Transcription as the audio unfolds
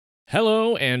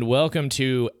Hello and welcome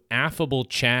to Affable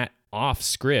Chat Off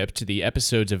Script, the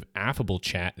episodes of Affable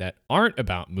Chat that aren't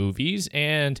about movies.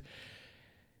 And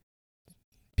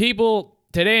people,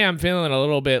 today I'm feeling a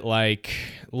little bit like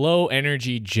low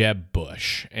energy Jeb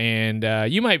Bush. And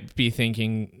you might be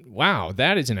thinking, wow,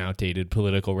 that is an outdated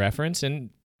political reference. And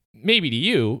maybe to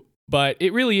you, but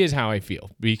it really is how I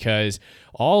feel because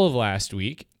all of last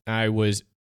week I was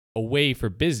away for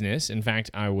business. In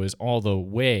fact, I was all the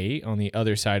way on the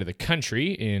other side of the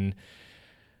country in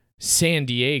San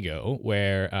Diego,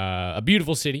 where a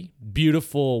beautiful city,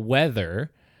 beautiful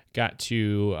weather, got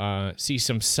to see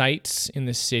some sights in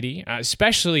the city. I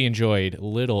especially enjoyed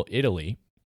Little Italy,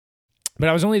 but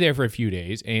I was only there for a few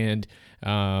days, and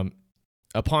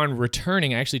upon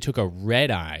returning, I actually took a red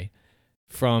eye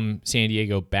from San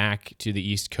Diego back to the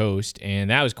East Coast, and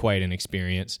that was quite an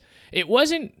experience.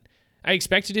 I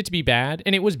expected it to be bad,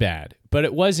 and it was bad, but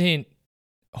it wasn't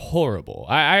horrible.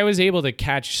 I was able to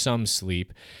catch some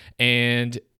sleep,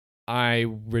 and I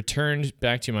returned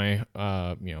back to my,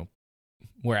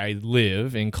 where I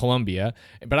live in Colombia,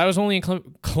 but I was only in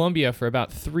Colombia for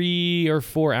about 3 or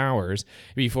 4 hours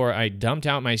before I dumped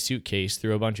out my suitcase,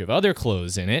 threw a bunch of other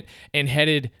clothes in it, and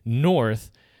headed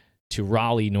north to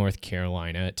Raleigh, North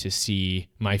Carolina to see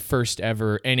my first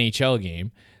ever NHL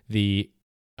game, the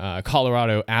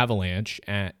Colorado Avalanche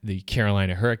at the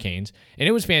Carolina Hurricanes, and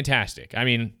it was fantastic. I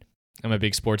mean, I'm a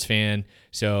big sports fan,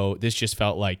 so this just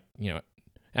felt like,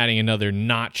 adding another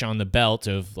notch on the belt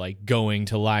of like going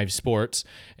to live sports,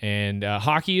 and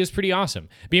hockey is pretty awesome.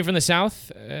 Being from the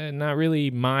South, not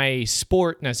really my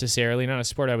sport necessarily, not a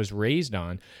sport I was raised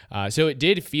on, so it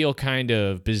did feel kind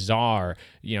of bizarre,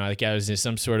 like I was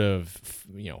some sort of,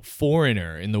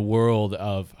 foreigner in the world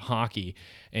of hockey.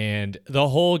 And the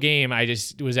whole game, I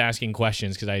just was asking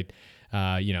questions because I,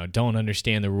 don't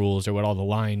understand the rules or what all the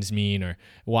lines mean or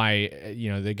why,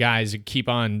 the guys keep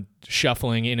on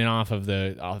shuffling in and off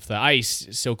the ice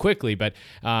so quickly. But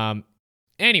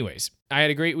anyways, I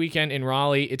had a great weekend in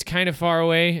Raleigh. It's kind of far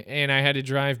away, and I had to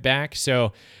drive back.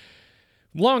 So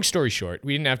long story short,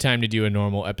 we didn't have time to do a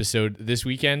normal episode this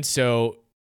weekend. So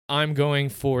I'm going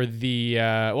for the,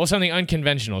 something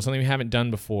unconventional, something we haven't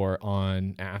done before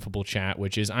on Affable Chat,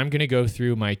 which is I'm going to go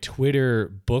through my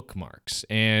Twitter bookmarks.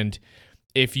 And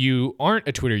if you aren't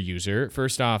a Twitter user,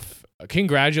 first off,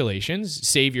 congratulations.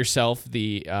 Save yourself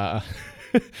the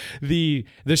the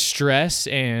stress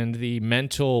and the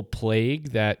mental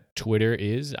plague that Twitter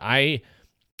is. I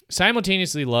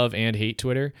simultaneously love and hate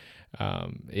Twitter.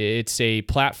 It's a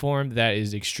platform that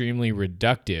is extremely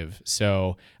reductive.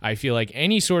 So I feel like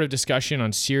any sort of discussion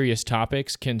on serious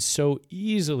topics can so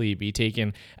easily be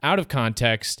taken out of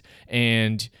context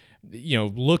and,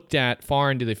 looked at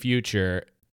far into the future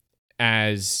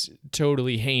as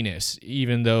totally heinous,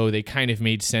 even though they kind of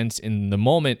made sense in the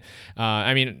moment.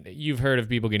 You've heard of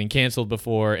people getting canceled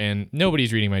before, and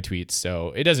nobody's reading my tweets,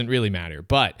 so it doesn't really matter.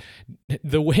 But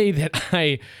the way that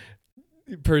I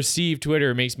perceive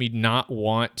Twitter makes me not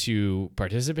want to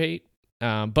participate,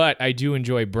 but I do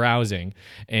enjoy browsing,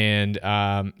 and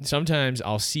sometimes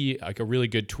I'll see like a really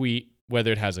good tweet,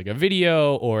 whether it has like a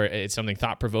video or it's something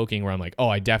thought-provoking where I'm like, oh,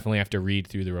 I definitely have to read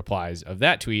through the replies of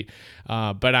that tweet,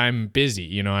 but I'm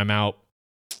busy, I'm out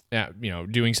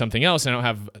doing something else, and I don't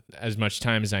have as much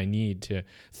time as I need to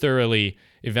thoroughly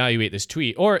evaluate this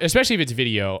tweet, or especially if it's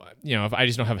video, if I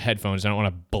just don't have headphones, I don't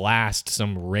want to blast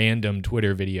some random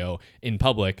Twitter video in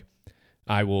public,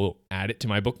 I will add it to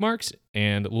my bookmarks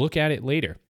and look at it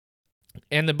later.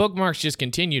 And the bookmarks just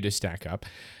continue to stack up.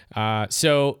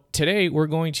 So today we're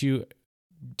going to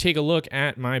take a look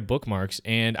at my bookmarks,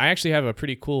 and I actually have a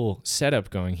pretty cool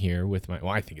setup going here with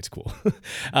I think it's cool,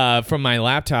 from my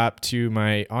laptop to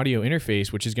my audio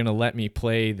interface, which is going to let me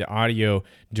play the audio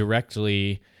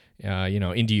directly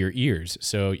into your ears.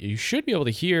 So you should be able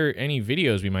to hear any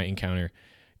videos we might encounter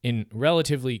in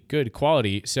relatively good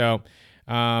quality. So,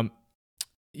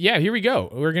 here we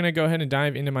go. We're going to go ahead and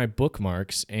dive into my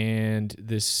bookmarks. And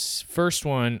this first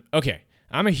one, okay,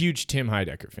 I'm a huge Tim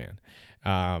Heidecker fan.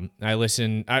 I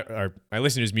listen to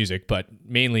his music, but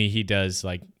mainly he does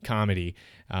like comedy.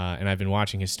 And I've been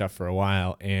watching his stuff for a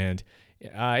while. And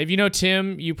if you know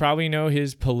Tim, you probably know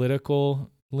his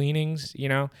political leanings,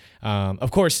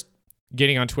 of course,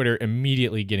 getting on Twitter,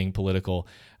 immediately getting political,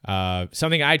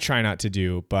 something I try not to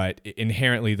do, but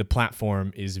inherently the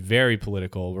platform is very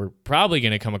political. We're probably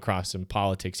going to come across some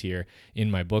politics here in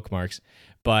my bookmarks,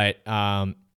 but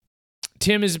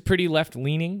Tim is pretty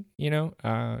left-leaning,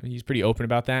 he's pretty open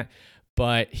about that,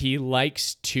 but he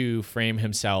likes to frame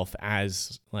himself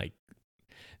as like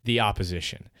the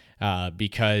opposition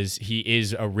because he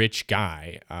is a rich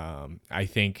guy. I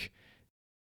think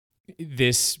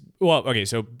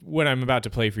So what I'm about to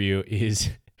play for you is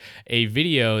a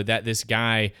video that this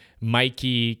guy,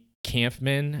 Mikey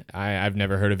Kampman, I've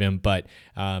never heard of him, but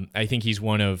I think he's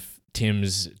one of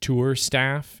Tim's tour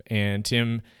staff. And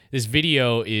this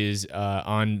video is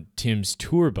on Tim's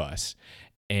tour bus.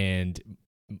 And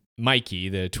Mikey,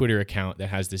 the Twitter account that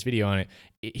has this video on it,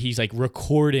 he's like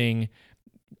recording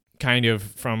kind of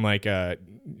from like a,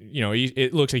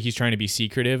 it looks like he's trying to be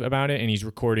secretive about it, and he's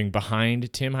recording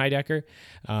behind Tim Heidecker.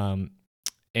 And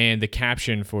the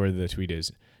caption for the tweet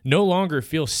is, "No longer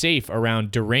feel safe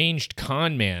around deranged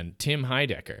con man Tim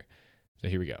Heidecker." So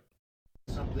here we go.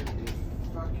 Something, if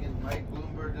fucking Mike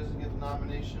Bloomberg doesn't get the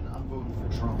nomination, I'm voting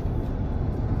for Trump.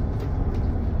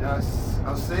 Now,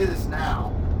 I'll say this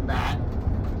now, Matt,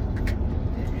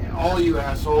 all you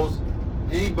assholes,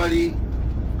 anybody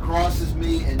crosses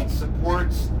me and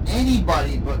supports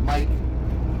anybody but Mike,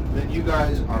 then you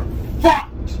guys are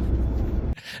fucked.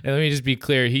 And let me just be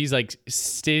clear. He's like,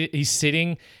 he's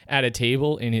sitting at a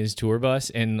table in his tour bus,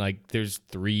 and like there's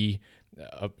three,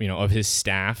 of his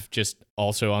staff just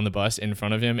also on the bus in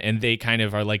front of him, and they kind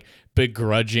of are like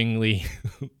begrudgingly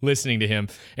listening to him,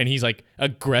 and he's like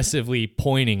aggressively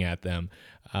pointing at them.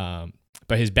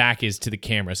 But his back is to the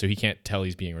camera, so he can't tell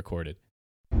he's being recorded.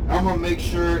 I'm gonna make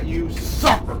sure you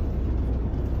suffer,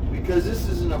 because this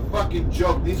isn't a fucking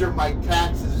joke. These are my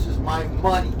taxes. This is my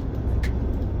money.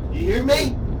 You hear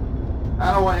me?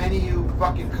 I don't want any of you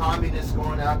fucking communists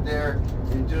going out there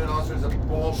and doing all sorts of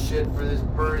bullshit for this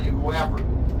Bernie, whoever.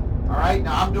 Alright?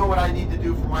 Now I'm doing what I need to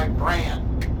do for my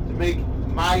brand, to make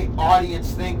my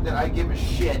audience think that I give a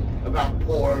shit about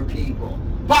poor people.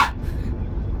 But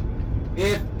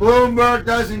if Bloomberg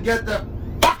doesn't get the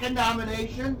fucking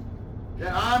nomination,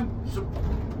 then I'm what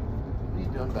are you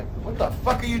doing back? What the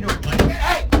fuck are you doing?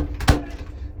 Hey!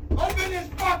 Open this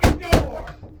fucking door!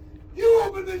 You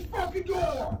open this fucking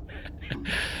door!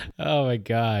 Oh my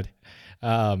God.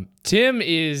 Tim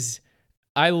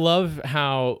I love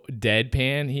how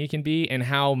deadpan he can be and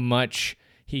how much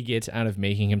he gets out of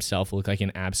making himself look like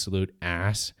an absolute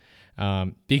ass.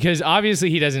 Because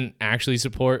obviously he doesn't actually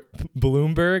support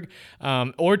Bloomberg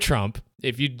or Trump.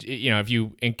 If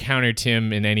you encounter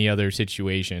Tim in any other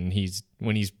situation,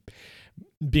 when he's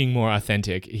being more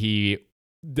authentic, he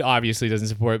obviously doesn't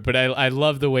support. But I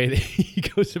love the way that he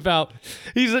goes about.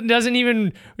 He's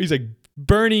like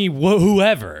Bernie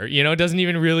whoever, doesn't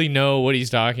even really know what he's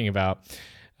talking about.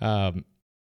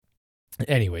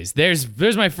 Anyways,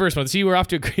 there's my first one. See, we're off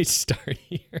to a great start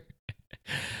here.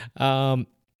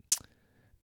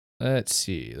 Let's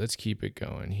see. Let's keep it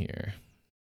going here.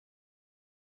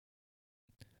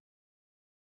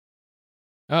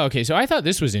 Oh, okay, so I thought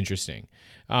this was interesting.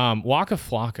 Waka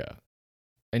Flocka,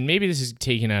 and maybe this is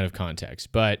taken out of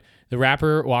context, but the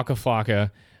rapper Waka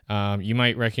Flocka, you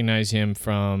might recognize him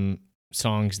from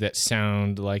songs that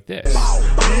sound like this.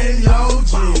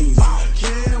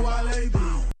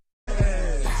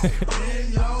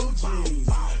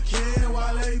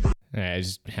 I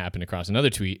just happened across another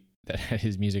tweet that had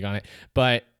his music on it,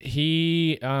 but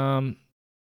he a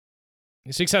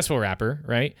successful rapper,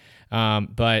 right?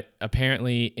 But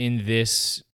apparently in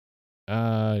this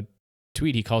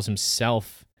tweet he calls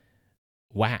himself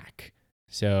whack.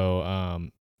 So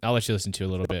I'll let you listen to a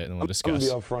little bit and we'll discuss. I'm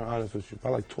gonna be upfront honest with you.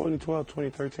 By like 2012,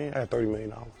 2013, I had $30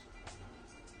 million.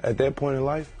 At that point in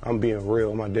life, I'm being real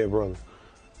with my dead brother.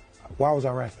 Why was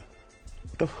I rapping?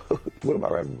 What am I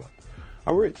rapping about?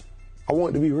 I'm rich. I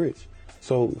want to be rich.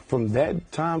 So from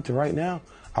that time to right now,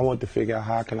 I want to figure out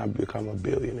how can I become a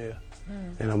billionaire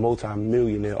and a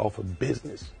multi-millionaire off of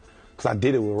business. Because I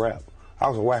did it with rap. I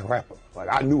was a whack rapper. Like,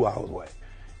 I knew I was whack.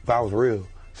 If I was real.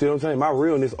 See what I'm saying? My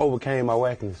realness overcame my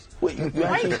whackness. Wait, you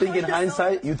actually think in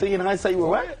hindsight? You think in hindsight you were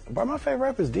whack? But my favorite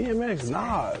rappers, DMX,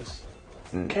 Nas,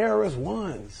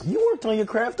 KRS-Ones. You worked on your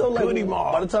craft though, like Goody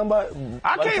Mob. by the time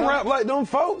I can't rap like them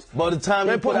folks. By the time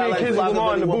Man, you put put me out and like Kendrick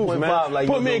Lamar in the booth, man. like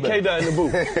put me and K-Dot in the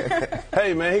booth.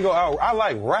 Hey, man, he go out. I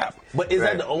like rap. But is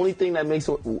that the only thing that makes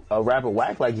a rapper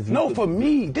whack? Like if you No, for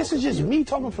me. This is just me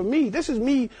talking for me. This is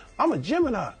me. I'm a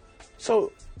Gemini.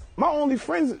 So my only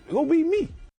friends go be me.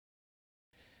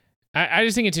 I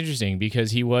just think it's interesting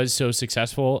because he was so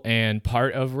successful, and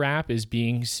part of rap is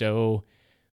being so,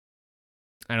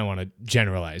 I don't want to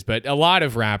generalize, but a lot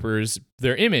of rappers,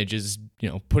 their image is,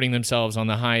 putting themselves on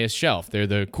the highest shelf. They're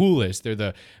the coolest. They're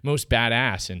the most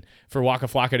badass. And for Waka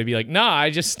Flocka to be like, nah,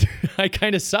 I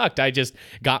kind of sucked. I just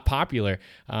got popular,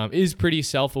 is pretty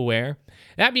self-aware.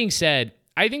 That being said,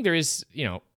 I think there is,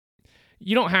 you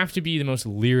don't have to be the most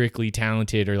lyrically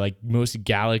talented or like most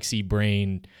galaxy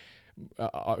brain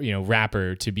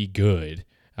rapper to be good.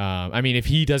 I mean, if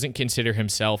he doesn't consider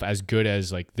himself as good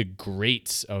as like the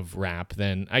greats of rap,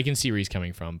 then I can see where he's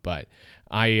coming from. But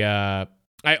I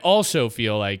also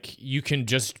feel like you can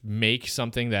just make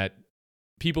something that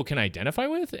people can identify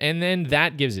with, and then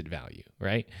that gives it value,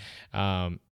 right?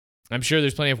 I'm sure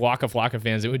there's plenty of Waka Flocka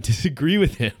fans that would disagree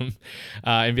with him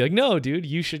and be like, no, dude,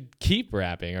 you should keep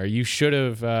rapping, or you should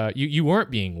have, you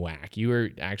weren't being whack. You were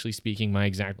actually speaking my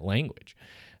exact language.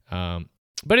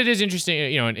 But it is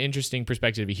interesting, an interesting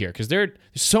perspective to hear, because there's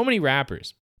so many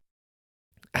rappers.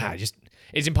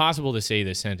 It's impossible to say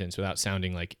this sentence without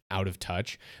sounding like out of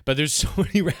touch, but there's so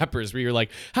many rappers where you're like,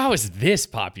 how is this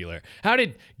popular? How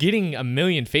did getting 1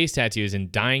 million face tattoos and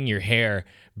dyeing your hair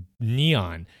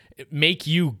neon make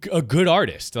you a good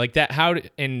artist? Like that,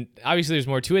 and obviously there's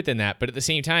more to it than that, but at the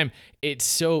same time, it's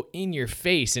so in your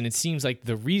face, and it seems like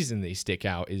the reason they stick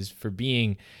out is for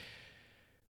being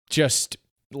just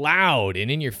loud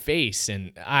and in your face,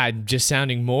 and just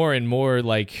sounding more and more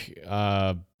like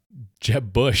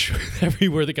Jeb Bush with every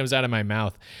word that comes out of my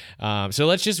mouth. So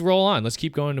let's just roll on. Let's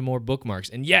keep going to more bookmarks.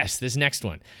 And yes, this next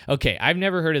one. Okay, I've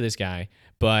never heard of this guy,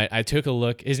 but I took a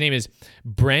look. His name is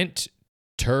Brent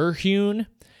Terhune,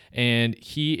 and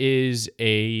he is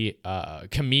a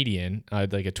comedian,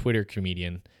 like a Twitter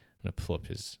comedian. I'm going to pull up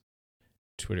his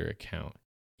Twitter account.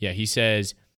 Yeah, he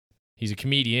says he's a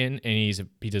comedian, and he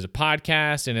does a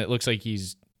podcast, and it looks like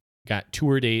he's got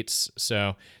tour dates.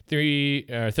 So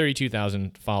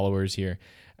 32,000 followers here.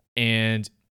 And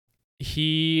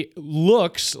he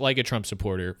looks like a Trump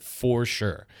supporter for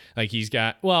sure. Like he's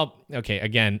got, well, okay,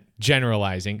 again,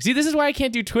 generalizing. See, this is why I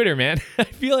can't do Twitter, man. I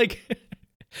feel like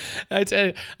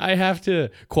I have to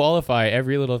qualify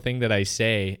every little thing that I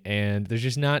say, and there's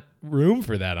just not room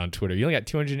for that on Twitter. You only got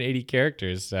 280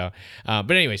 characters. So,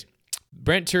 but anyways,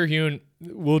 Brent Terhune,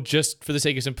 will just, for the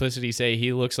sake of simplicity, say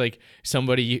he looks like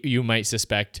somebody you might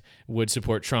suspect would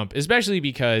support Trump, especially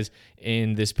because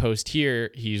in this post here,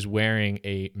 he's wearing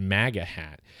a MAGA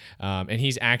hat. And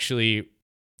he's actually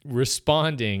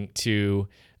responding to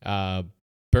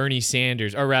Bernie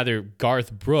Sanders, or rather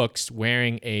Garth Brooks,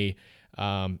 wearing a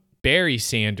Barry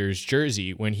Sanders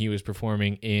jersey when he was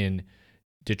performing in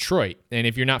Detroit. And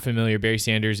if you're not familiar, Barry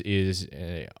Sanders is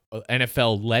an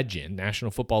NFL legend, National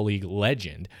Football League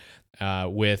legend,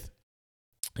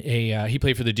 he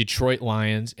played for the Detroit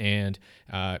Lions, and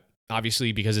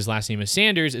obviously because his last name is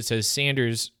Sanders, it says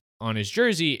Sanders on his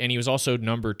jersey, and he was also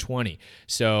number 20.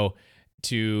 So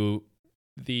to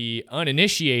the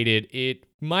uninitiated, it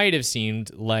might have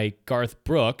seemed like Garth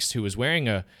Brooks, who was wearing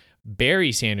a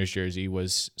Barry Sanders jersey,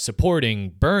 was supporting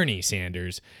Bernie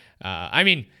Sanders. I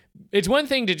mean, it's one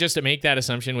thing to make that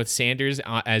assumption with Sanders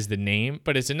as the name,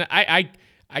 but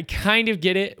I kind of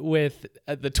get it with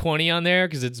the 20 on there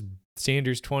because it's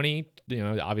Sanders 20,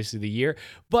 obviously the year.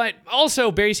 But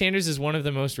also Barry Sanders is one of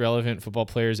the most relevant football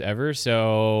players ever.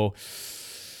 So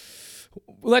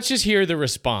let's just hear the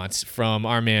response from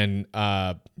our man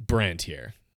Brent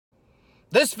here.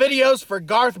 This video's for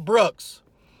Garth Brooks.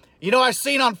 I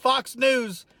seen on Fox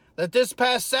News that this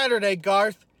past Saturday,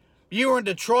 Garth, you were in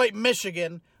Detroit,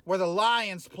 Michigan, where the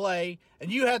Lions play,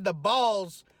 and you had the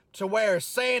balls to wear a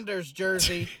Sanders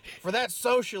jersey for that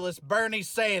socialist Bernie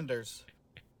Sanders.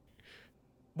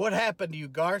 What happened to you,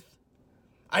 Garth?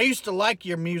 I used to like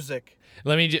your music.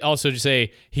 Let me also just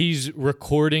say, he's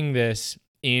recording this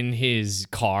in his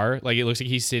car. Like, it looks like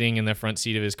he's sitting in the front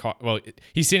seat of his car. Well,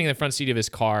 he's sitting in the front seat of his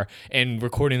car and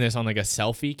recording this on like a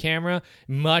selfie camera,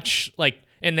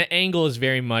 and the angle is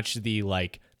very much the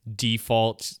like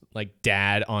default like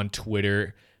dad on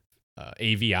Twitter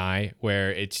AVI,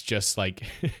 where it's just like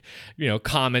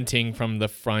commenting from the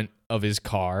front of his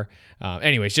car.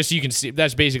 Anyways, just so you can see,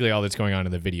 that's basically all that's going on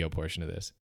in the video portion of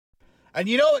this. And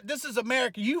you know what? This is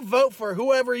America. You vote for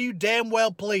whoever you damn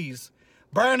well please.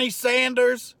 Bernie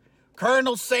Sanders,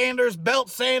 Colonel Sanders, Belt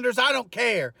Sanders, I don't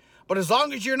care. But as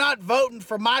long as you're not voting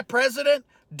for my president,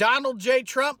 Donald J.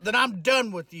 Trump, then I'm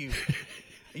done with you.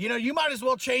 You might as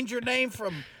well change your name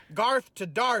from Garth to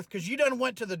Darth, because you done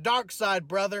went to the dark side,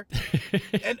 brother.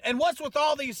 and what's with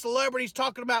all these celebrities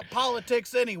talking about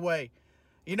politics anyway?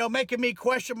 Making me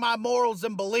question my morals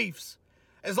and beliefs.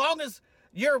 As long as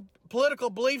your political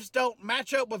beliefs don't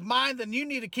match up with mine, then you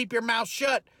need to keep your mouth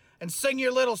shut and sing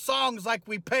your little songs like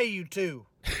we pay you to.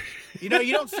 You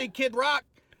don't see Kid Rock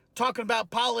talking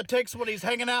about politics when he's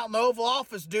hanging out in the Oval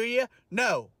Office, do you?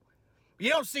 No.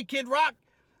 You don't see Kid Rock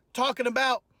talking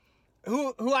about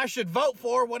who I should vote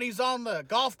for when he's on the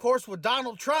golf course with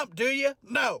Donald Trump, do you?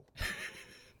 No.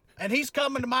 And he's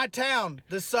coming to my town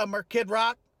this summer, Kid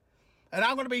Rock, and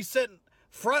I'm going to be sitting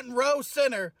front and row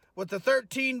center with the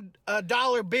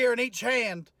 $13 beer in each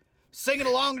hand, singing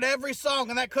along to every song,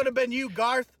 and that could have been you,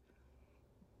 Garth,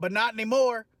 but not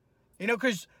anymore. You know,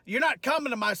 because you're not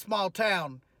coming to my small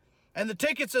town. And the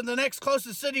tickets in the next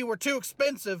closest city were too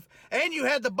expensive, and you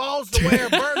had the balls to wear a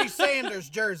Bernie Sanders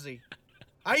jersey.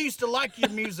 I used to like your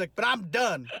music, but I'm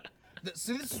done.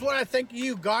 See, this is what I think of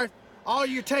you, Garth. All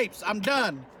your tapes, I'm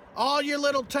done. All your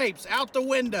little tapes out the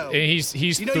window. And he's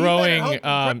You know, throwing you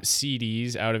better hope-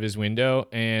 CDs out of his window,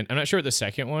 and I'm not sure what the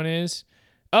second one is.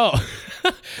 Oh,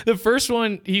 the first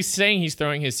one, he's saying he's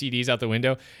throwing his CDs out the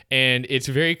window, and it's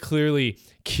very clearly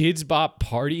Kids Bop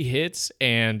party hits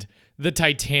and the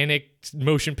Titanic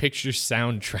motion picture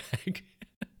soundtrack.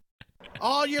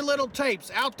 All your little tapes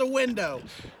out the window.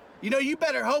 You know, you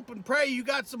better hope and pray you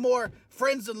got some more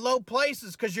friends in low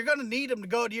places, because you're going to need them to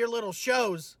go to your little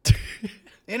shows.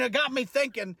 And it got me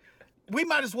thinking, we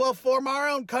might as well form our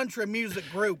own country music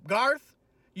group. Garth,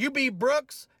 you be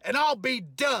Brooks, and I'll be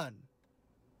Dunn.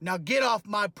 Now get off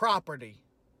my property.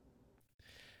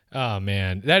 Oh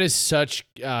man, that is such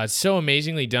so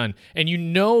amazingly done, and you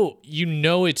know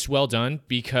it's well done,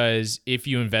 because if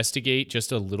you investigate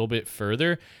just a little bit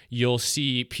further, you'll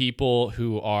see people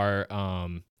who are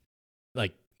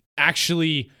like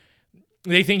actually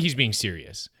they think he's being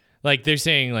serious. Like they're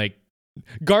saying like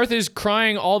Garth is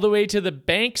crying all the way to the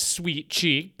bank, sweet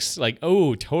cheeks. Like,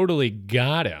 oh, totally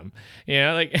got him.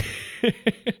 Yeah, like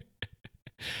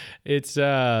it's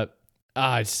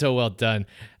it's so well done.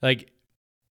 Like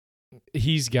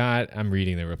I'm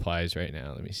reading the replies right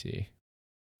now. Let me see.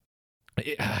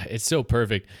 It's so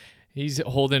perfect. He's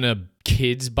holding a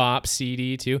Kids Bop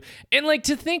CD too. And like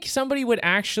to think somebody would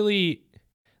actually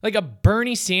like a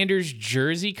Bernie Sanders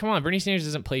jersey. Come on, Bernie Sanders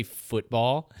doesn't play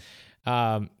football.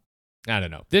 I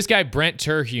don't know. This guy, Brent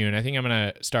Terhune, I think I'm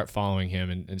going to start following him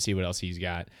and see what else he's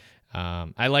got.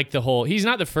 I like the whole, he's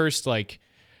not the first like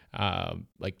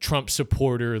Trump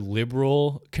supporter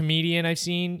liberal comedian I've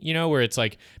seen, you know, where it's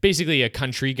like basically a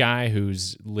country guy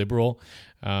who's liberal.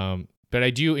 But I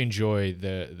do enjoy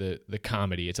the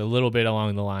comedy. It's a little bit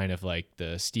along the line of like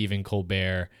the Stephen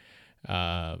Colbert,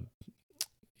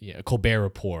 Colbert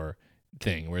Report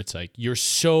thing, where it's like you're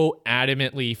so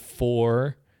adamantly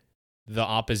for the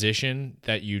opposition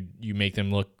that you make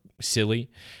them look silly.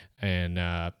 And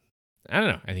I don't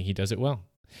know. I think he does it well.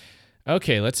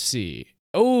 Okay, let's see.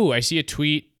 Oh, I see a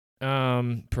tweet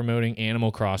promoting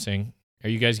Animal Crossing. Are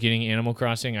you guys getting Animal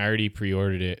Crossing? I already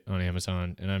pre-ordered it on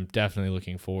Amazon, and I'm definitely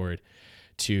looking forward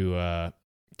to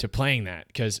playing that,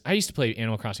 because I used to play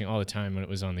Animal Crossing all the time when it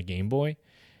was on the Game Boy,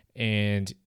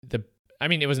 and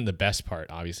it wasn't the best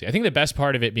part, obviously. I think the best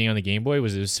part of it being on the Game Boy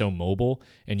was it was so mobile,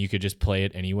 and you could just play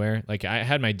it anywhere. Like, I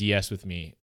had my DS with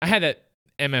me. I had that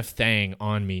MF Thang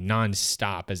on me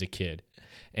nonstop as a kid,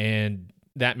 and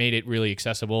that made it really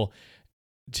accessible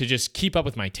to just keep up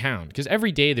with my town, because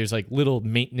every day there's like little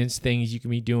maintenance things you can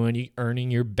be doing, you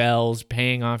earning your bells,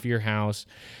 paying off your house,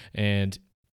 and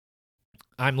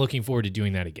I'm looking forward to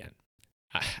doing that again.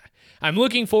 I'm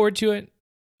looking forward to it.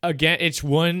 Again, it's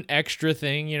one extra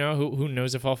thing, you know, who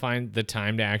knows if I'll find the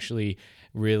time to actually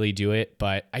really do it,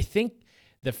 but I think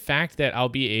the fact that I'll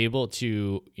be able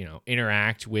to, you know,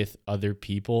 interact with other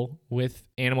people with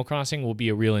Animal Crossing will be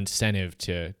a real incentive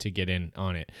to get in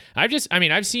on it.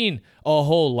 I've seen a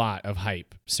whole lot of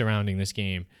hype surrounding this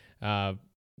game.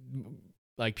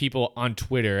 Like people on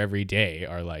Twitter every day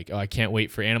are like, oh, I can't wait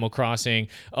for Animal Crossing.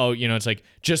 Oh, you know, it's like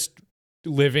just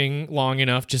living long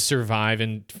enough to survive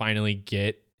and finally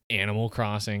get Animal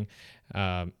Crossing,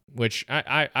 which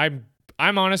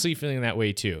I'm honestly feeling that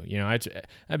way too. You know,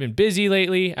 I've been busy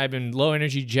lately. I've been low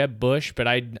energy Jeb Bush, but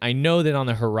I know that on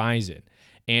the horizon,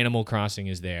 Animal Crossing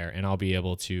is there, and I'll be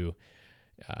able to,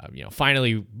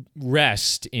 finally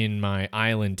rest in my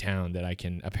island town that I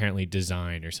can apparently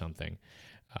design or something.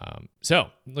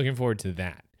 So looking forward to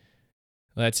that.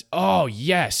 Oh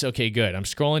yes. Okay, good. I'm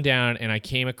scrolling down and I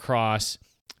came across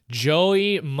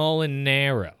Joey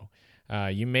Molinaro.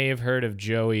 You may have heard of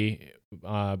Joey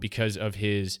because of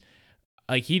his,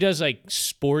 like, he does like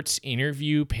sports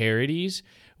interview parodies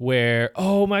where,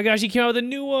 oh my gosh, he came out with a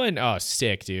new one. Oh,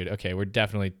 sick, dude. Okay, we're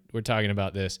talking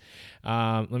about this.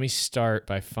 Let me start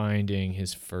by finding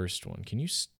his first one. Can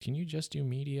you just do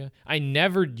media? I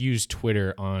never use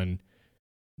Twitter on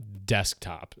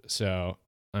desktop, so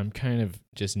I'm kind of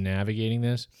just navigating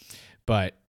this,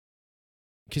 but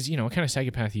because, you know, what kind of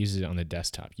psychopath uses it on the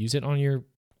desktop? Use it on your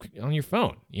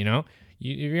phone, you know?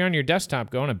 If you're on your desktop,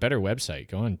 go on a better website.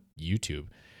 Go on YouTube.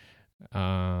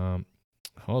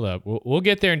 Hold up. We'll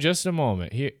get there in just a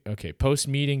moment. Here, okay,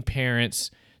 post-meeting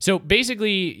parents. So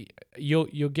basically,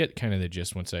 you'll get kind of the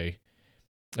gist once I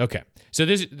Okay. So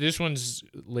this one's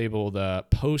labeled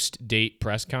post-date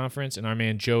press conference, and our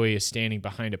man Joey is standing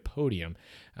behind a podium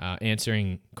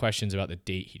answering questions about the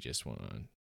date he just went on.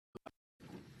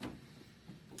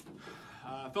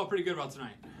 I felt pretty good about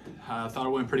tonight. I thought it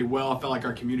went pretty well. I felt like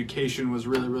our communication was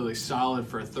really, really solid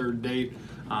for a third date.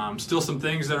 Still some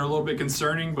things that are a little bit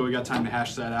concerning, but we got time to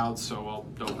hash that out, so I'll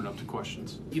open it up to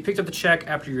questions. You picked up the check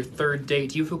after your third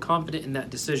date. Do you feel confident in that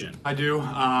decision? I do.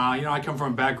 I come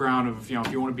from a background of, if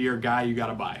you want to be your guy, you got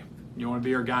to buy. You want to be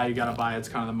your guy, you got to buy. It's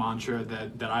kind of the mantra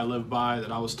that I live by,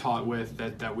 that I was taught with,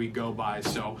 that we go by.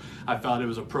 So I felt it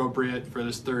was appropriate for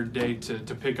this third date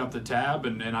to pick up the tab,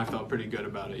 and I felt pretty good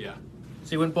about it, yeah.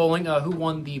 So you went bowling. Who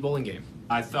won the bowling game?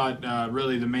 I thought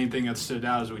really the main thing that stood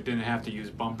out is we didn't have to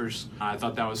use bumpers. I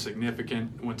thought that was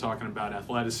significant when talking about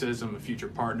athleticism, a future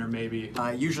partner maybe.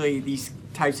 Usually these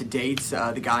types of dates,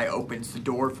 the guy opens the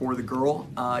door for the girl.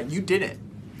 You didn't.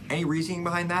 Any reasoning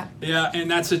behind that? Yeah, in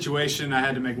that situation, I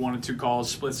had to make 1 or 2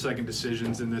 calls, split-second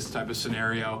decisions in this type of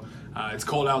scenario. It's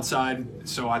cold outside,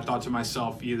 so I thought to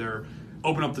myself, either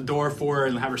open up the door for her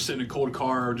and have her sit in a cold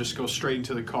car, or just go straight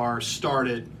into the car, start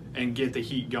it, and get the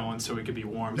heat going so it could be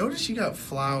warm. Notice you got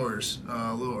flowers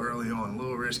a little early on, a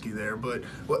little risky there, but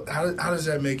how does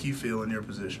that make you feel in your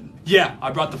position? Yeah,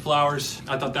 I brought the flowers.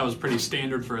 I thought that was pretty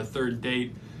standard for a third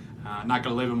date. Not going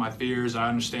to live in my fears. I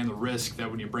understand the risk that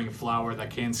when you bring a flower, that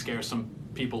can scare some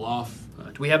people off.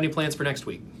 Do we have any plans for next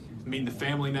week? Meeting the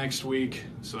family next week,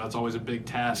 so that's always a big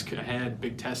task ahead,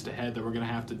 big test ahead that we're going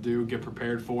to have to do, get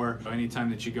prepared for. Anytime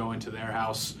that you go into their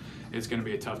house, it's going to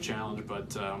be a tough challenge,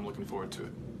 but I'm looking forward to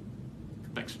it.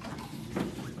 Thanks.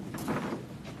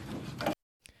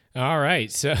 All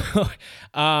right. So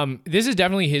this is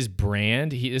definitely his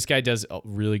brand. This guy does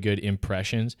really good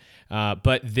impressions.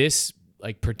 But this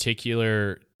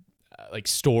particular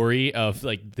story of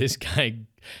this guy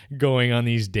going on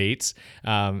these dates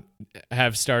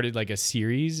have started a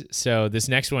series. So this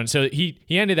next one, so he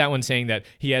ended that one saying that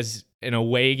he has an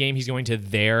away game. He's going to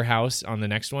their house on the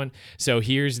next one. So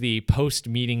here's the post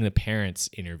meeting the parents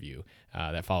interview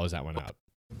that follows that one up.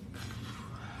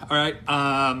 All right.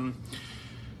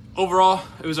 Overall,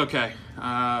 it was okay.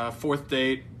 Fourth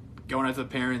date, going out to the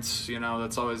parents,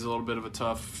 that's always a little bit of a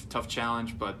tough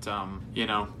challenge, but,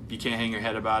 you can't hang your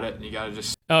head about it. You got to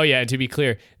just... Oh, yeah, and to be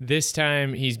clear, this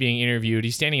time he's being interviewed.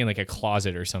 He's standing in a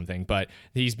closet or something, but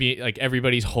he's being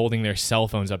everybody's holding their cell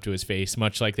phones up to his face,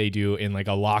 much like they do in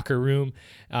a locker room,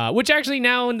 which actually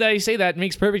now when I say that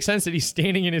makes perfect sense that he's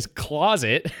standing in his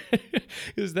closet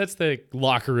because that's the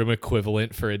locker room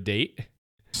equivalent for a date.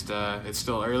 It's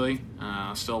still early,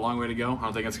 still a long way to go. I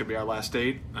don't think it's going to be our last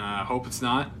date. Hope it's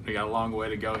not. We got a long way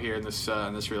to go here in this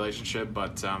relationship,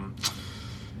 but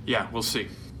yeah, we'll see.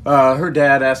 Her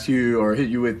dad asked you or hit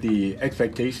you with the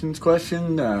expectations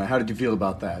question. How did you feel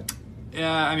about that?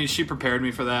 Yeah, she prepared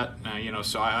me for that,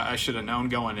 so I should have known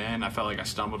going in. I felt like I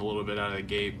stumbled a little bit out of the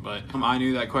gate, but I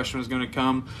knew that question was going to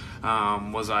come.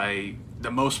 Was I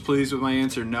the most pleased with my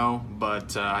answer? No,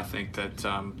 but I think that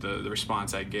the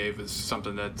response I gave is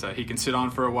something that he can sit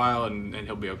on for a while and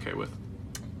he'll be okay with.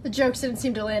 The jokes didn't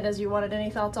seem to land as you wanted.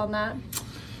 Any thoughts on that?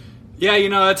 Yeah,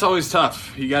 that's always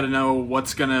tough. You got to know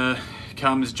what's going to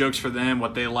come as jokes for them,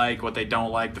 what they like, what they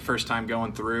don't like the first time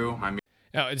going through.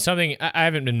 It's something I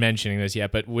haven't been mentioning this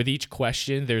yet, but with each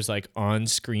question, there's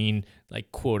on-screen,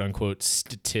 quote unquote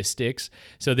statistics.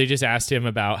 So they just asked him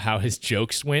about how his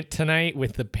jokes went tonight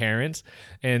with the parents,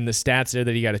 and the stats are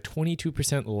that he got a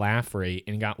 22% laugh rate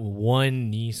and got 1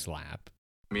 knee slap.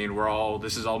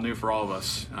 This is all new for all of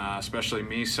us, especially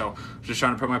me. So just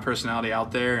trying to put my personality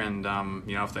out there, and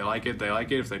if they like it, they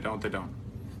like it. If they don't, they don't.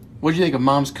 What do you think of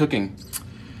Mom's cooking?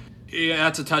 Yeah,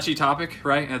 that's a touchy topic,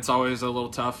 right? It's always a little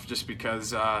tough just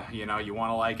because, you want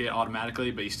to like it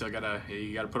automatically, but you still gotta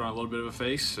put on a little bit of a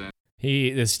face. And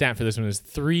the stat for this one is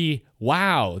 3.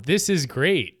 Wow, this is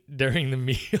great during the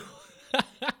meal.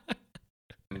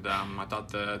 And I thought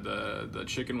the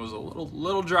chicken was a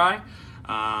little dry,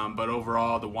 but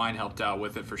overall the wine helped out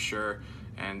with it for sure.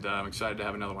 And I'm excited to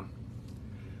have another one.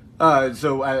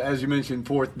 So as you mentioned,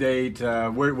 fourth date,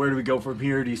 where do we go from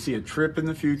here? Do you see a trip in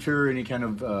the future? Any kind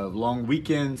of long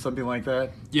weekend, something like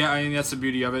that? Yeah, that's the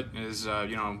beauty of it is,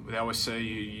 they always say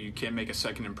you can't make a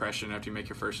second impression after you make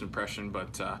your first impression,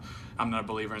 but I'm not a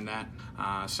believer in that.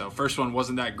 So first one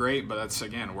wasn't that great, but that's,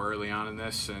 again, we're early on in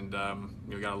this, and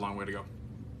we've got a long way to go.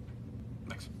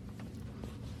 Thanks.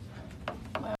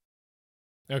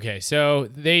 Okay, so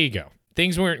there you go.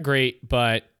 Things weren't great,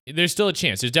 but there's still a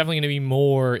chance. There's definitely going to be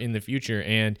more in the future.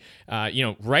 And,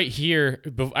 right here, I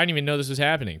didn't even know this was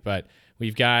happening, but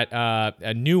we've got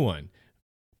a new one.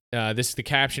 The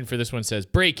caption for this one says,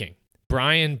 breaking.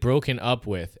 Brian broken up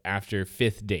with after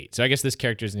 5th date. So I guess this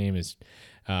character's name is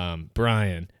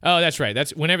Brian. Oh, that's right.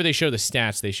 That's whenever they show the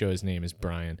stats, they show his name as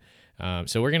Brian.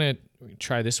 So we're going to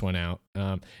try this one out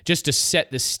just to set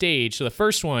the stage. So the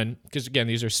first one, because again,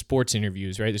 these are sports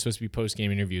interviews, right? They're supposed to be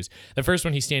post-game interviews. The first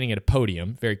one, he's standing at a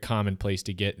podium, very common place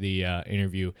to get the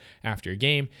interview after a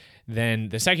game. Then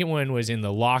the second one was in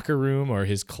the locker room or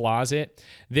his closet.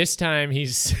 This time it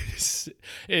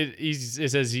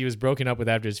says he was broken up with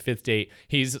after his 5th date.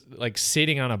 He's like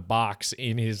sitting on a box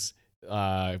in his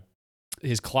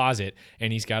closet,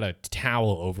 and he's got a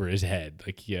towel over his head,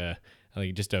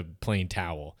 like just a plain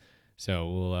towel.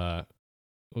 So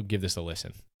we'll give this a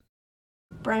listen.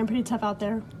 Brian, pretty tough out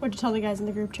there. What'd you tell the guys in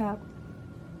the group chat?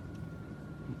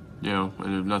 You know,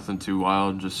 nothing too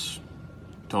wild. Just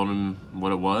told him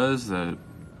what it was, that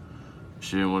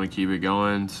she didn't want to keep it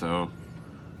going. So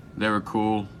they were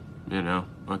cool. You know,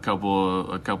 a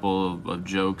couple of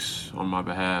jokes on my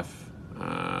behalf,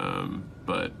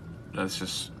 but that's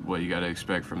just what you got to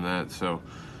expect from that. So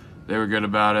they were good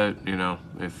about it. You know,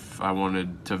 if I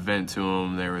wanted to vent to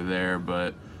them, they were there.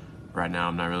 But right now,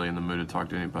 I'm not really in the mood to talk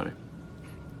to anybody.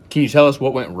 Can you tell us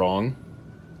what went wrong?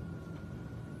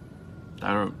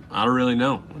 I don't really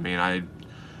know. I mean, I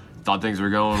thought things were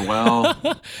going well.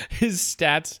 His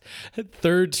stats: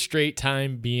 3rd straight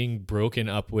time being broken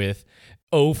up with,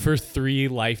 0 for 3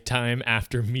 lifetime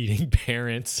after meeting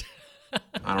parents.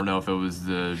 I don't know if it was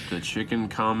the chicken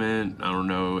comment. I don't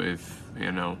know if,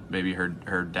 you know, maybe her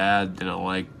dad didn't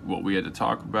like what we had to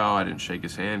talk about. I didn't shake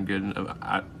his hand good enough.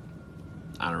 I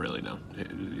don't really know.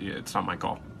 It's not my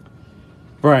call.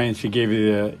 Brian, she gave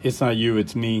you the "it's not you,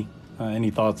 it's me."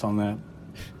 Any thoughts on that?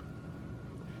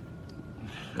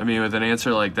 I mean, with an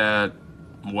answer like that,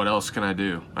 what else can I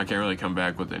do? I can't really come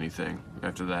back with anything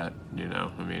after that, you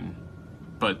know? I mean,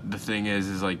 but the thing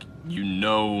is like, you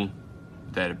know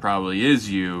that it probably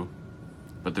is you,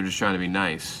 but they're just trying to be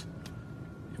nice.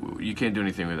 You can't do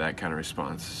anything with that kind of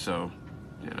response. So,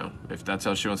 you know, if that's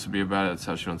how she wants to be about it, that's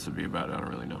how she wants to be about it. I don't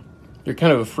really know. You're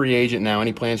kind of a free agent now.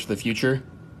 Any plans for the future?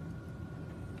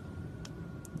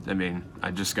 I mean, I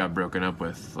just got broken up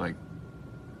with like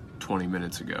 20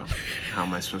 minutes ago. How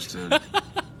am I supposed to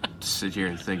sit here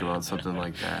and think about something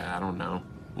like that? I don't know.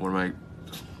 What am I...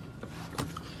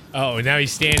 Oh, now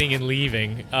he's standing and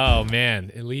leaving. Oh,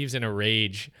 man. It leaves in a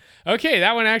rage. Okay,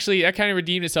 that kind of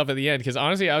redeemed itself at the end, because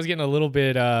honestly, I was getting a little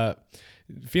bit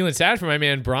feeling sad for my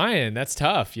man Brian. That's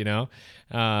tough, you know?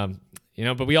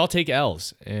 But we all take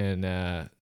L's. And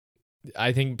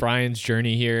I think Brian's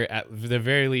journey here, at the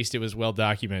very least, it was well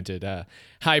documented.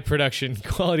 High production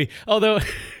quality. Although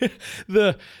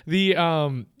the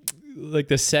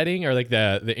setting or like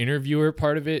the interviewer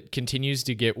part of it continues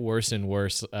to get worse and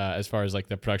worse as far as like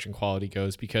the production quality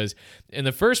goes, because in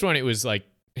the first one it was like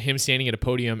him standing at a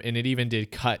podium, and it even did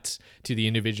cuts to the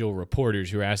individual reporters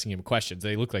who were asking him questions.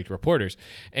 They looked like reporters.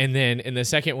 And then in the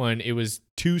second one, it was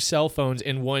 2 cell phones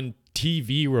and 1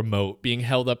 TV remote being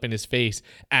held up in his face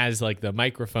as like the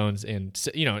microphones, and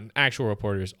actual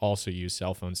reporters also use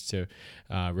cell phones to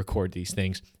record these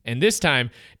things. And this time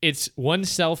it's 1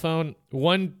 cell phone,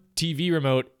 1 TV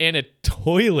remote, and a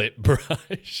toilet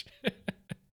brush.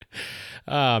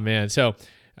 Oh man. So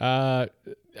I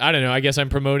don't know. I guess I'm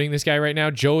promoting this guy right now,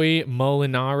 Joey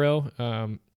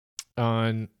Molinaro,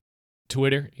 on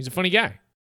Twitter. He's a funny guy.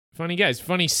 It's a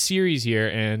funny series here,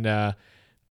 and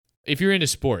if you're into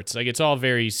sports, like it's all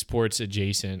very sports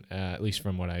adjacent, at least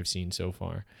from what I've seen so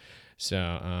far.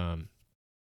 So,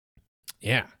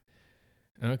 yeah.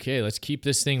 Okay, let's keep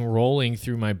this thing rolling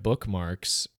through my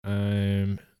bookmarks.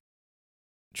 I'm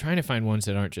trying to find ones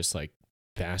that aren't just like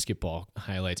basketball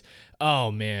highlights.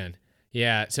 Oh man.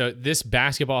 Yeah, so this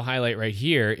basketball highlight right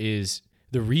here is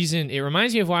the reason. It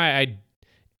reminds me of why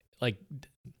I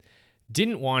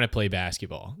didn't want to play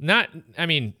basketball. Let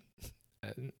me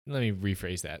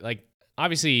rephrase that. Like,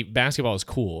 obviously basketball is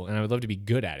cool and I would love to be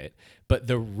good at it, but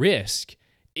the risk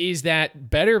is that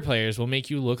better players will make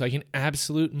you look like an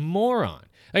absolute moron.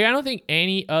 Like, I don't think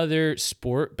any other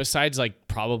sport besides like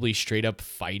probably straight up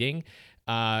fighting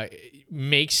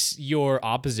makes your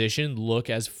opposition look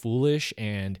as foolish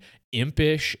and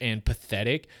impish and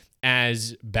pathetic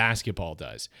as basketball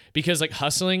does. Because like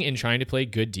hustling and trying to play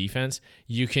good defense,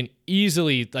 you can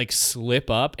easily like slip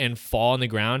up and fall on the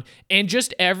ground, and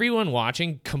just everyone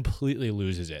watching completely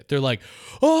loses it. They're like,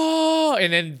 oh,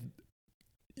 and then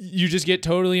you just get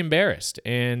totally embarrassed.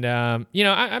 And I'm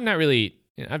not really,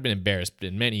 I've been embarrassed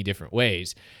in many different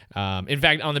ways. In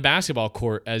fact, on the basketball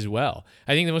court as well.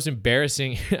 I think the most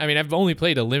embarrassing, I've only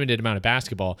played a limited amount of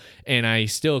basketball, and I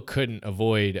still couldn't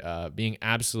avoid being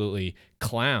absolutely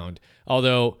clowned.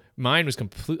 Although mine was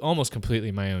almost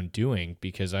completely my own doing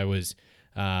because I was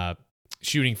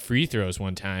shooting free throws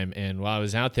one time, and while I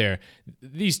was out there,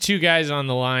 these two guys on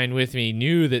the line with me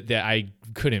knew that I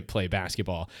couldn't play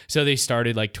basketball, so they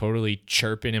started like totally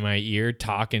chirping in my ear,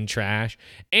 talking trash,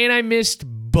 and I missed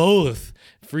both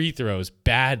free throws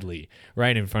badly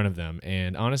right in front of them.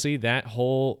 And honestly, that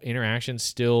whole interaction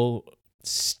still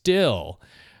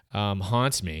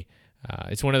haunts me.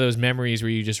 It's one of those memories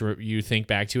where you think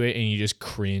back to it and you just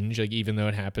cringe, like even though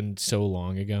it happened so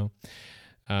long ago.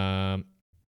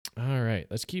 All right,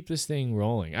 let's keep this thing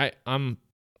rolling. I'm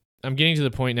getting to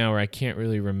the point now where I can't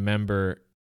really remember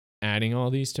adding all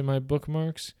these to my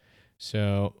bookmarks,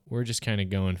 so we're just kind of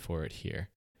going for it here.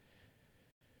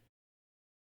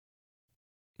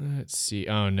 Let's see.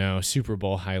 Oh no, Super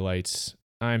Bowl highlights.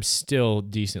 I'm still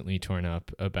decently torn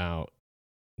up about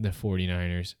the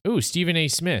 49ers. Ooh, Stephen A.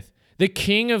 Smith, the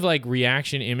king of like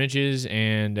reaction images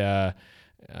and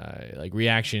like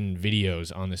reaction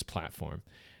videos on this platform.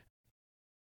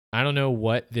 I don't know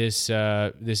what this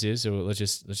is, so let's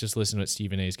just listen to what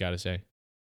Stephen A's got to say.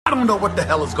 I don't know what the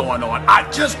hell is going on. I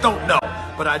just don't know.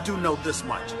 But I do know this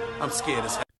much. I'm scared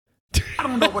as hell. I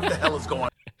don't know what the hell is going on.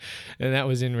 And that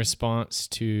was in response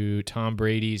to Tom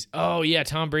Brady's. Oh yeah,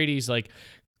 Tom Brady's like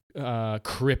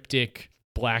cryptic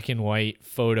black and white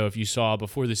photo. If you saw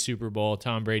before the Super Bowl,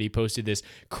 Tom Brady posted this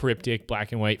cryptic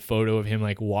black and white photo of him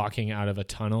like walking out of a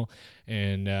tunnel,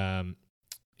 and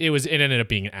it ended up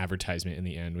being an advertisement in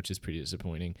the end, which is pretty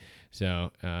disappointing.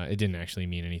 So it didn't actually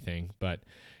mean anything, but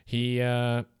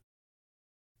at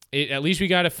least we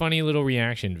got a funny little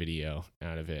reaction video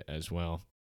out of it as well.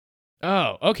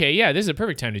 Oh, okay, yeah, this is a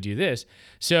perfect time to do this.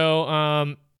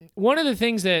 So one of the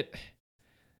things that,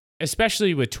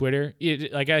 especially with Twitter,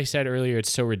 like I said earlier,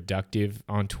 it's so reductive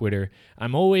on Twitter.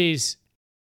 I'm always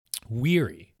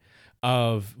weary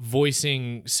of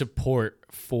voicing support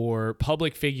for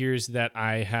public figures that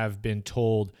I have been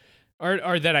told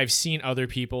or that I've seen other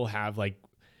people have like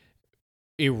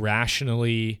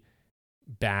irrationally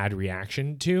bad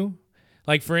reaction to.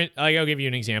 Like I'll give you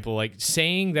an example, like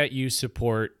saying that you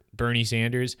support Bernie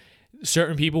Sanders,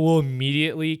 certain people will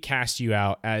immediately cast you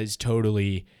out as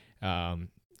totally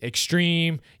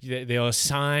extreme. They'll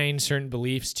assign certain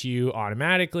beliefs to you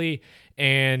automatically,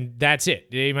 and that's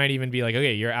it. They might even be like,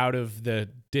 okay, you're out of the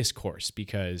discourse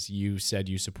because you said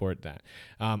you support that.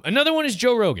 Another one is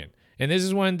Joe Rogan, and this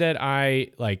is one that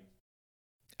I like.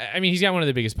 I mean, he's got one of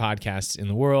the biggest podcasts in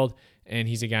the world, and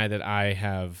he's a guy that I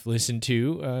have listened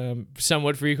to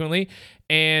somewhat frequently,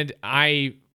 and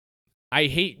I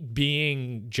hate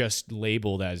being just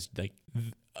labeled as like,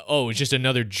 oh, it's just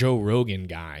another Joe Rogan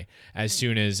guy as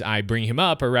soon as I bring him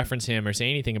up or reference him or say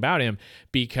anything about him,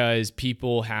 because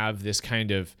people have this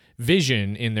kind of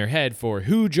vision in their head for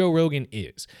who Joe Rogan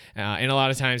is. And a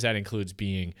lot of times that includes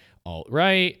being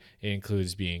alt-right, it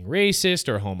includes being racist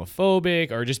or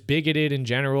homophobic or just bigoted in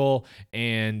general,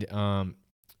 and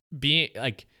being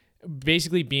like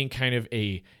basically being kind of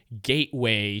a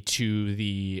gateway to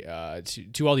the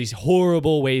to all these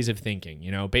horrible ways of thinking,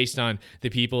 you know, based on the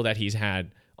people that he's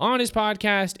had on his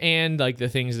podcast and like the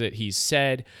things that he's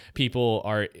said. People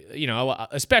are, you know,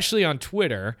 especially on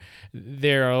Twitter,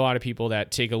 there are a lot of people that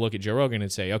take a look at Joe Rogan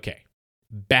and say, okay,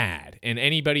 bad. And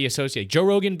anybody associate Joe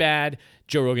Rogan bad,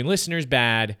 Joe Rogan listeners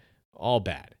bad, all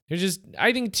bad. There's just,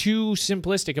 I think, too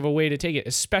simplistic of a way to take it,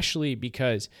 especially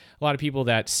because a lot of people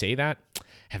that say that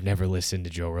have never listened to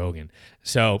Joe Rogan.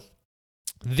 So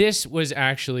this was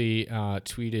actually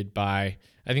tweeted by,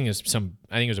 I think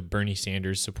it was a Bernie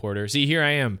Sanders supporter. See, here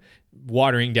I am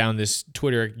watering down this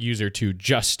Twitter user to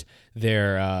just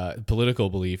their political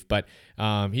belief, but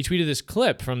he tweeted this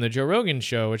clip from the Joe Rogan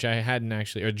show, which I hadn't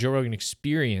actually, or Joe Rogan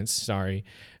Experience, sorry,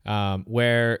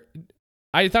 where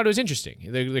I thought it was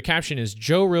interesting. The caption is,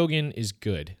 Joe Rogan is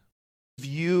good. If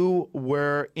you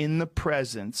were in the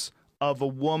presence of a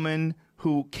woman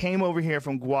who came over here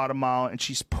from Guatemala and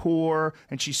she's poor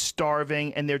and she's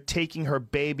starving and they're taking her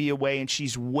baby away and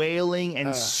she's wailing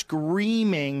and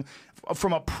screaming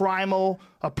from a primal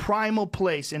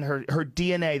place in her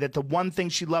DNA that the one thing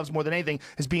she loves more than anything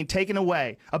is being taken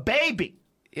away. A baby.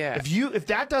 Yeah. If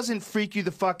that doesn't freak you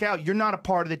the fuck out, you're not a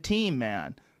part of the team,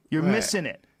 man. You're missing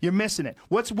it. You're missing it.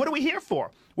 What are we here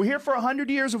for? We're here for 100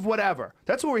 years of whatever.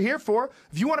 That's what we're here for.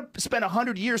 If you want to spend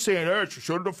 100 years saying, hey, she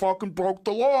should have fucking broke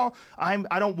the law, I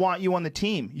don't want you on the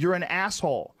team. You're an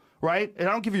asshole, right? And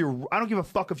I don't give a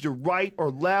fuck if you're right or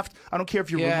left. I don't care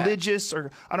if you're religious, or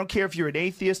I don't care if you're an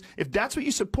atheist. If that's what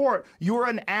you support, you're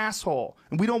an asshole,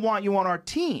 and we don't want you on our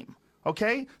team.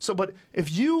 Okay? So, but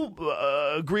if you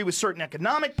agree with certain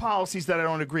economic policies that I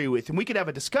don't agree with, and we could have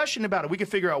a discussion about it, we could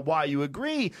figure out why you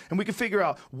agree, and we could figure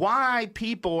out why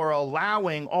people are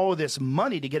allowing all of this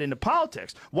money to get into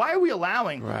politics. Why are we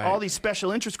allowing all these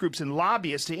special interest groups and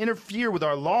lobbyists to interfere with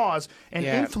our laws and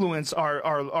influence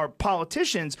our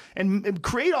politicians and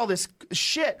create all this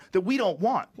shit that we don't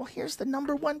want? Well, here's the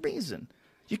number one reason.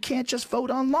 You can't just vote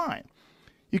online.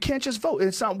 You can't just vote.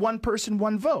 It's not one person,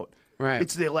 one vote. Right.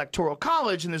 It's the Electoral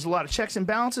College, and there's a lot of checks and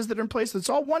balances that are in place. It's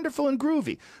all wonderful and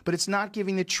groovy, but it's not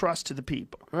giving the trust to the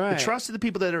people. Right. The trust to the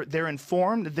people that they're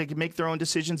informed, that they can make their own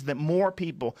decisions, that more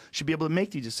people should be able to make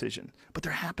these decisions. But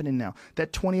they're happening now.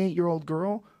 That 28-year-old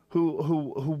girl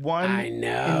who won in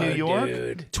New York,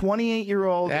 dude.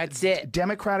 28-year-old That's it.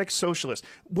 Democratic socialist.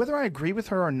 Whether I agree with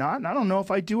her or not, and I don't know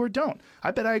if I do or don't.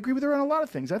 I bet I agree with her on a lot of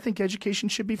things. I think education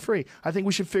should be free. I think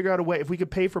we should figure out a way. If we could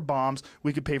pay for bombs,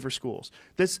 we could pay for schools.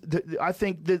 I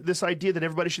think this idea that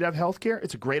everybody should have health care,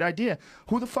 it's a great idea.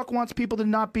 Who the fuck wants people to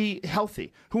not be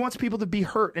healthy? Who wants people to be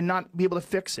hurt and not be able to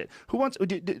fix it?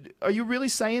 Are you really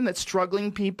saying that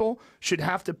struggling people should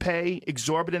have to pay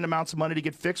exorbitant amounts of money to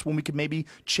get fixed when we could maybe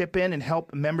chip in and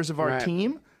help members of our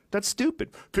team? That's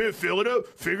stupid.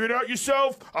 Figure it out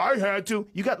yourself. I had to.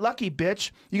 You got lucky,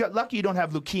 bitch. You got lucky you don't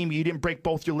have leukemia. You didn't break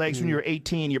both your legs when you were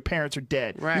 18. Your parents are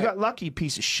dead. Right. You got lucky, you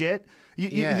piece of shit.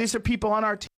 These are people on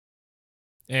our team.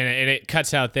 And it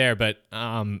cuts out there, but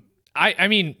I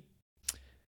mean,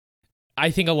 I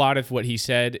think a lot of what he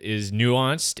said is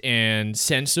nuanced and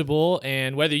sensible,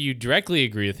 and whether you directly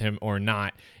agree with him or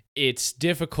not, it's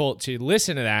difficult to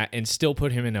listen to that and still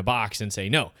put him in a box and say,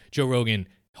 no, Joe Rogan,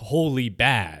 wholly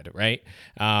bad, right?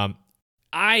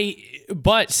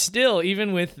 But still,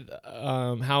 even with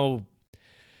how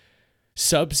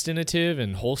substantive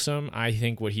and wholesome I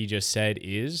think what he just said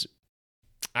is,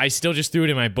 I still just threw it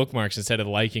in my bookmarks instead of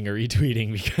liking or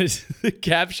retweeting because the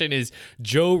caption is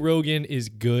Joe Rogan is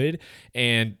good.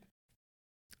 And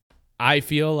I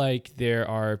feel like there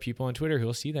are people on Twitter who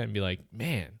will see that and be like,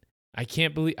 man, I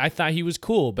can't believe I thought he was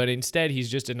cool, but instead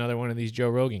he's just another one of these Joe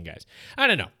Rogan guys. I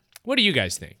don't know. What do you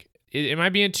guys think? Am I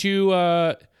being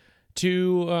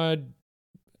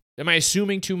am I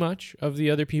assuming too much of the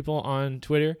other people on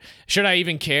Twitter? Should I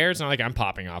even care? It's not like I'm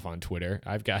popping off on Twitter.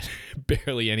 I've got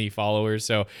barely any followers,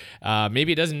 so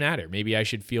maybe it doesn't matter. Maybe I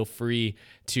should feel free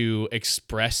to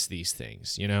express these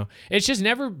things, you know? It's just I've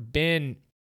never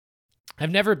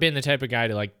been the type of guy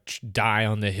to like die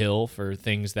on the hill for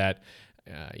things that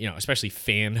especially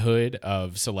fanhood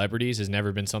of celebrities has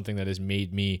never been something that has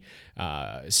made me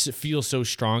feel so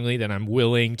strongly that I'm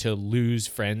willing to lose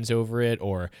friends over it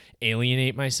or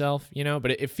alienate myself,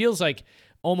 But it feels like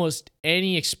almost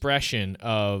any expression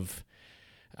of,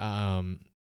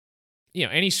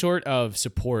 any sort of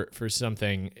support for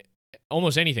something,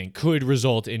 almost anything could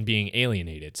result in being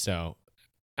alienated. So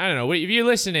I don't know. If you're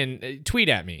listening, tweet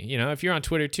at me. If you're on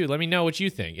Twitter too, let me know what you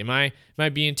think. Am I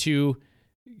being too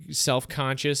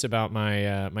self-conscious about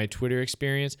my Twitter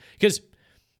experience? Because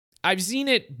I've seen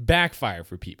it backfire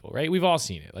for people, right? We've all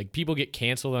seen it. Like people get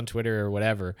canceled on Twitter or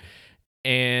whatever,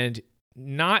 and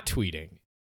not tweeting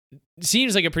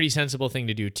seems like a pretty sensible thing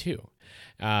to do too.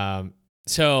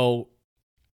 So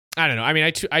I don't know. I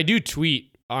mean, I do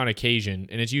tweet on occasion,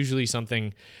 and it's usually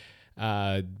something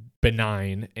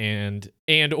benign and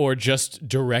or just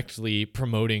directly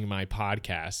promoting my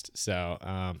podcast. So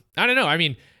I don't know. I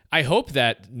mean, I hope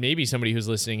that maybe somebody who's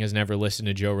listening has never listened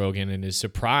to Joe Rogan and is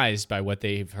surprised by what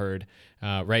they've heard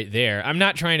right there. I'm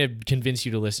not trying to convince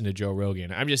you to listen to Joe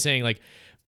Rogan. I'm just saying, like,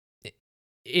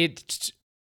 it's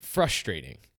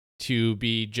frustrating to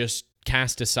be just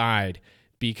cast aside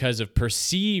because of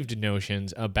perceived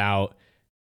notions about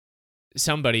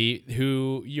somebody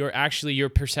who your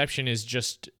perception is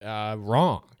just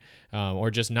wrong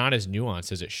or just not as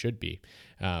nuanced as it should be.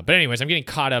 But anyways, I'm getting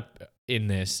caught up in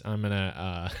this. I'm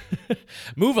gonna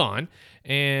move on,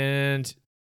 and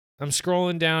I'm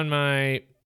scrolling down my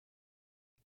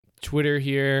Twitter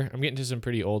here. I'm getting to some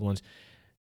pretty old ones,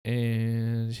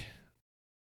 and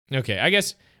okay, I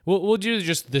guess we'll do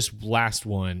just this last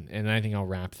one, and I think I'll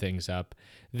wrap things up.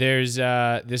 There's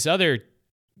this other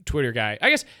Twitter guy. I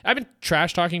guess I've been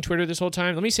trash talking Twitter this whole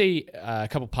time. Let me say a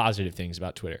couple positive things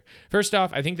about Twitter. First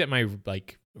off, I think that my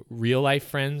real life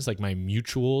friends, like my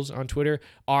mutuals on Twitter,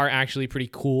 are actually pretty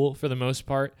cool for the most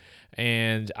part,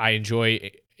 and I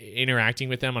enjoy interacting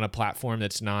with them on a platform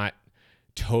that's not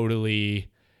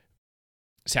totally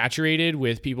saturated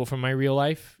with people from my real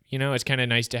life. It's kind of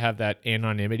nice to have that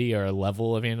anonymity or a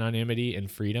level of anonymity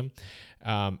and freedom.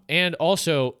 And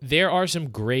also, there are some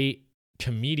great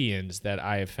comedians that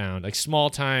I have found, like small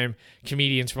time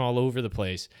comedians from all over the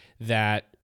place, that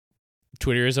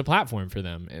Twitter is a platform for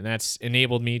them, and that's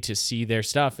enabled me to see their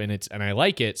stuff, and I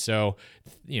like it. So,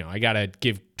 I gotta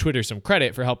give Twitter some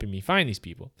credit for helping me find these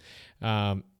people.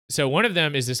 So one of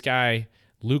them is this guy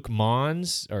Luke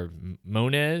Mons or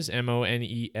Mones,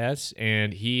 Mones,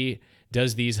 and he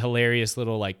does these hilarious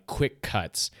little like quick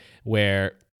cuts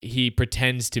where he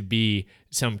pretends to be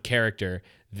some character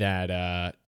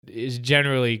that is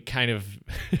generally kind of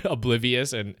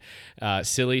oblivious and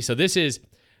silly. So this is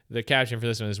the caption for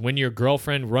this one is when your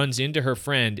girlfriend runs into her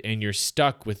friend and you're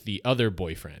stuck with the other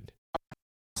boyfriend.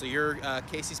 So you're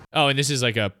Casey's. Oh, and this is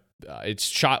like it's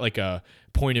shot like a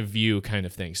point of view kind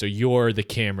of thing. So you're the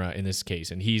camera in this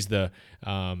case, and he's the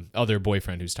other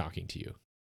boyfriend who's talking to you.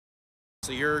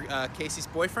 So you're Casey's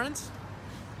boyfriend?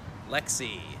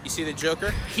 Lexi. You see the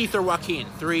Joker? Heath or Joaquin?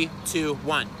 3, 2,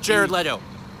 1. Jared Leto.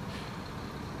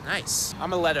 Nice.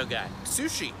 I'm a Leto guy.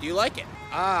 Sushi. Do you like it?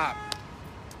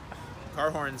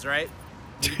 Car horns, right?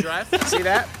 Do you drive? See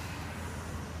that?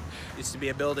 Used to be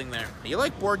a building there. You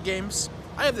like board games?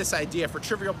 I have this idea for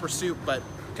Trivial Pursuit, but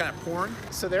kind of porn.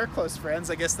 So they're close friends.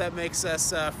 I guess that makes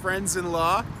us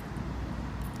friends-in-law.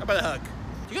 How about a hug?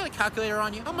 You got a calculator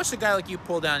on you? How much a guy like you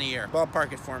pull down a year?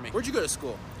 Ballpark it for me. Where'd you go to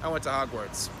school? I went to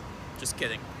Hogwarts. Just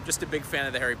kidding. Just a big fan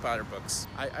of the Harry Potter books.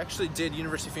 I actually did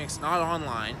University of Phoenix, not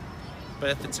online, but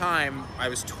at the time I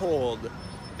was told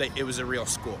that it was a real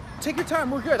school. Take your time,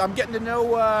 we're good. I'm getting to know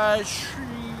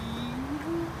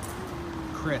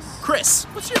Chris.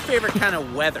 What's your favorite kind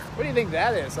of weather? What do you think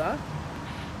that is, huh?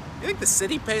 You think the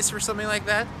city pays for something like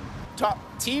that? Top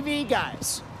TV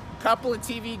guys. Couple of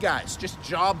TV guys. Just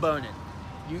jawboning.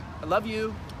 I love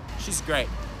you. She's great.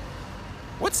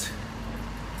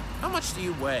 How much do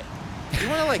you weigh? You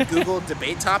want to like Google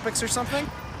debate topics or something?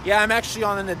 Yeah, I'm actually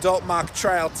on an adult mock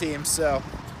trial team, so.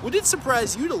 Would it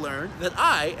surprise you to learn that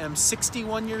I am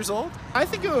 61 years old? I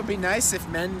think it would be nice if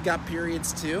men got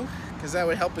periods too, because that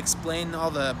would help explain all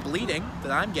the bleeding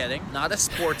that I'm getting. Not a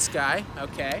sports guy,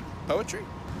 okay? Poetry.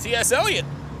 T.S. Eliot.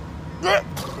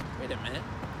 Wait a minute.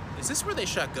 Is this where they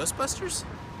shot Ghostbusters?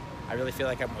 I really feel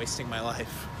like I'm wasting my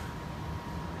life.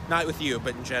 Not with you,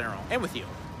 but in general. And with you.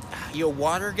 You a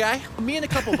water guy? Me and a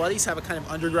couple buddies have a kind of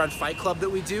underground fight club that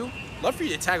we do. Love for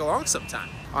you to tag along sometime.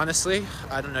 Honestly,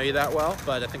 I don't know you that well,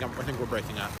 but I think we're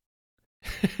breaking up.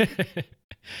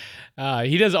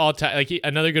 He does all time.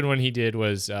 Another good one he did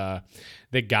was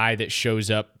the guy that shows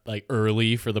up like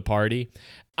early for the party.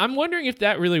 I'm wondering if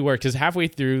that really worked, because halfway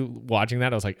through watching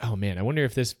that, I was like, oh man, I wonder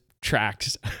if this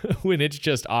tracks when it's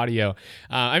just audio.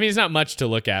 I mean, it's not much to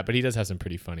look at, but he does have some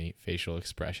pretty funny facial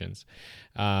expressions.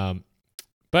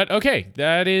 But okay,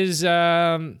 that is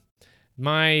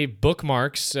my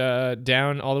bookmarks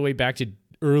down all the way back to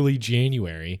early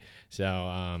January.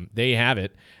 So there you have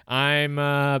it.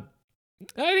 I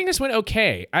think this went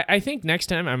okay. I think next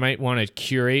time I might want to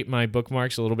curate my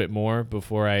bookmarks a little bit more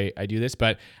before I do this,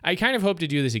 but I kind of hope to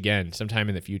do this again sometime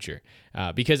in the future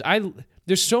because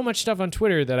there's so much stuff on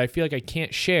Twitter that I feel like I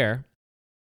can't share,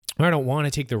 or I don't want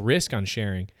to take the risk on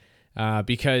sharing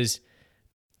because,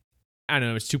 I don't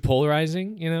know, it's too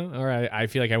polarizing, or I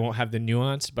feel like I won't have the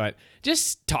nuance, but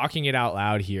just talking it out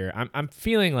loud here, I'm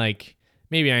feeling like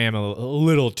maybe I am a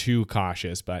little too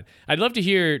cautious, but I'd love to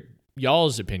hear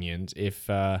y'all's opinions if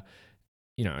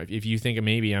you think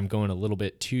maybe I'm going a little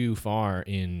bit too far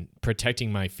in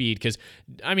protecting my feed, because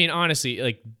I mean honestly,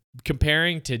 like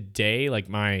comparing today, like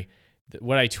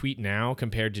what I tweet now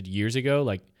compared to years ago,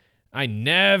 like I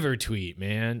never tweet,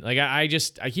 man. Like I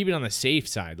keep it on the safe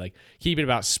side, like keep it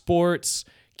about sports,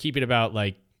 keep it about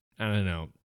like, I don't know,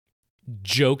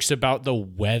 jokes about the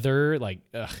weather, like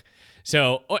ugh.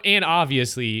 So, and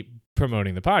obviously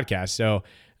promoting the podcast. So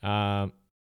I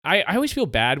always feel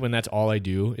bad when that's all I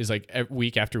do is like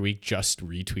week after week just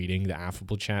retweeting the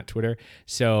Affable Chat Twitter.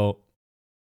 So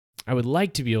I would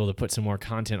like to be able to put some more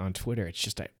content on Twitter. It's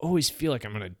just I always feel like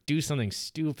I'm going to do something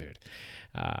stupid.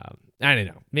 I don't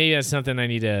know. Maybe that's something I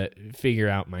need to figure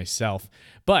out myself.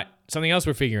 But something else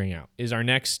we're figuring out is our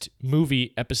next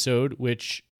movie episode,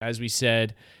 which, as we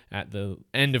said at the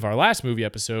end of our last movie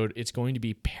episode, it's going to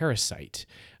be Parasite.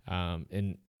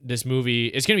 And this movie,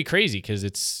 it's going to be crazy because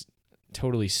it's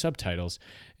totally subtitles,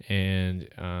 and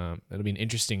it'll be an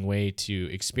interesting way to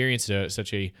experience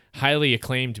such a highly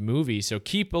acclaimed movie. So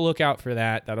keep a lookout for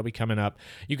that. That'll be coming up.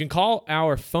 You can call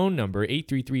our phone number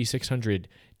 833-600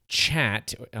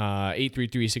 chat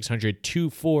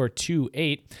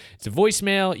 833-600-2428. It's a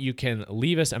voicemail. You can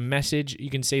leave us a message. You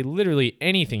can say literally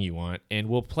anything you want, and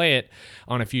we'll play it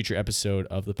on a future episode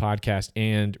of the podcast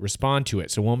and respond to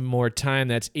it. So one more time,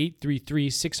 that's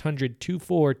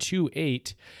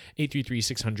 833-600-2428,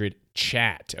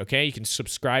 Chat. Okay, you can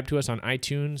subscribe to us on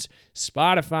iTunes,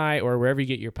 Spotify, or wherever you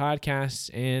get your podcasts,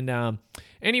 and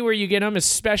anywhere you get them,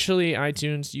 especially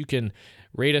iTunes. You can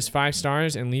rate us 5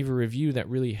 stars and leave a review. That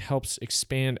really helps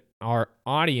expand our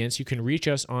audience. You can reach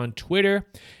us on Twitter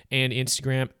and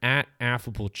Instagram at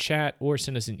AffableChat, or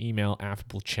send us an email,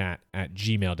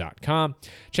 affablechat@gmail.com.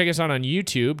 Check us out on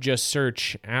YouTube. Just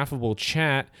search Affable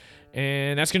Chat.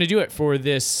 And that's going to do it for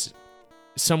this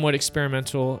somewhat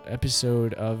experimental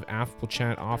episode of Affable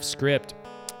Chat off script.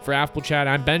 For Affable Chat,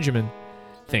 I'm Benjamin.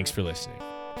 Thanks for listening.